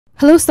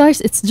Hello stars,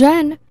 it's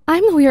Jen.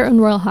 I'm here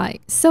on Royal High.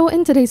 So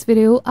in today's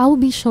video, I will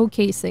be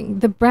showcasing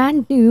the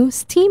brand new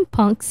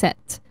steampunk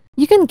set.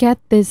 You can get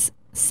this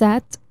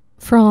set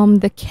from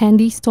the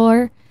candy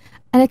store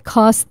and it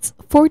costs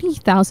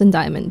 40,000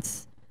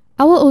 diamonds.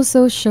 I will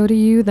also show to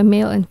you the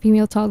male and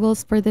female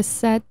toggles for this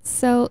set.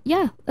 So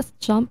yeah, let's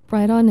jump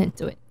right on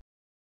into it.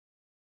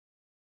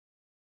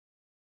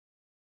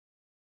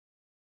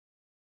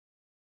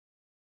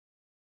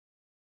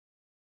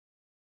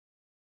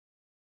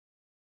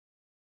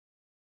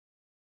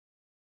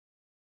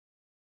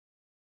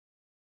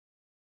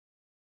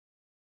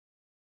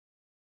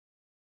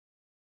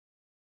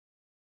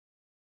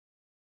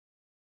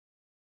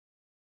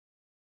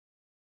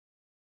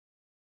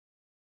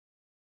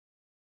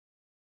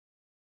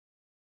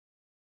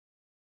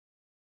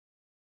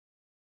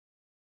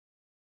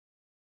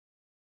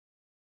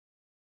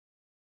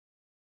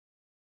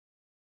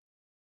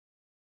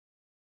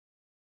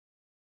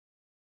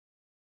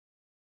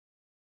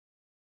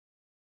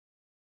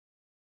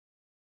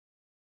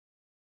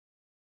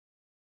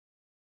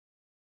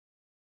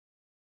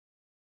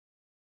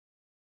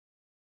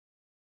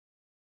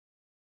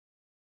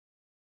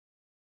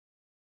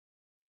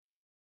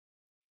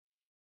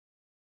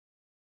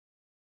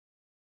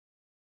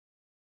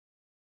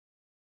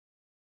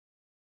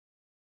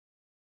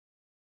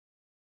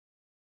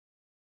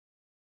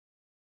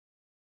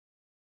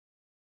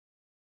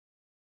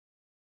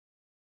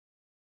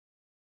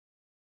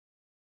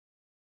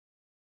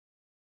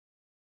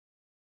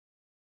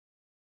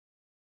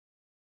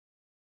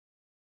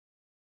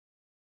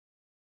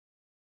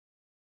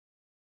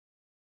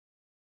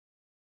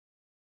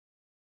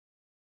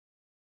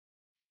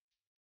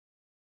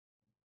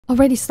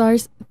 Alrighty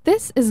stars,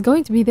 this is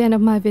going to be the end of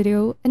my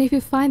video, and if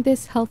you find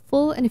this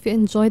helpful and if you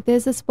enjoyed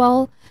this as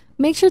well,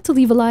 make sure to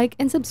leave a like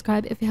and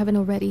subscribe if you haven't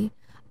already.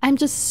 I'm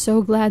just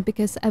so glad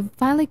because I've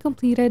finally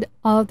completed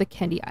all of the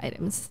candy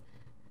items.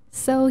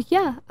 So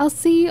yeah, I'll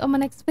see you on my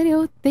next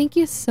video. Thank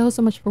you so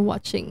much for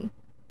watching.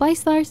 Bye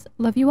stars,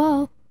 love you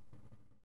all.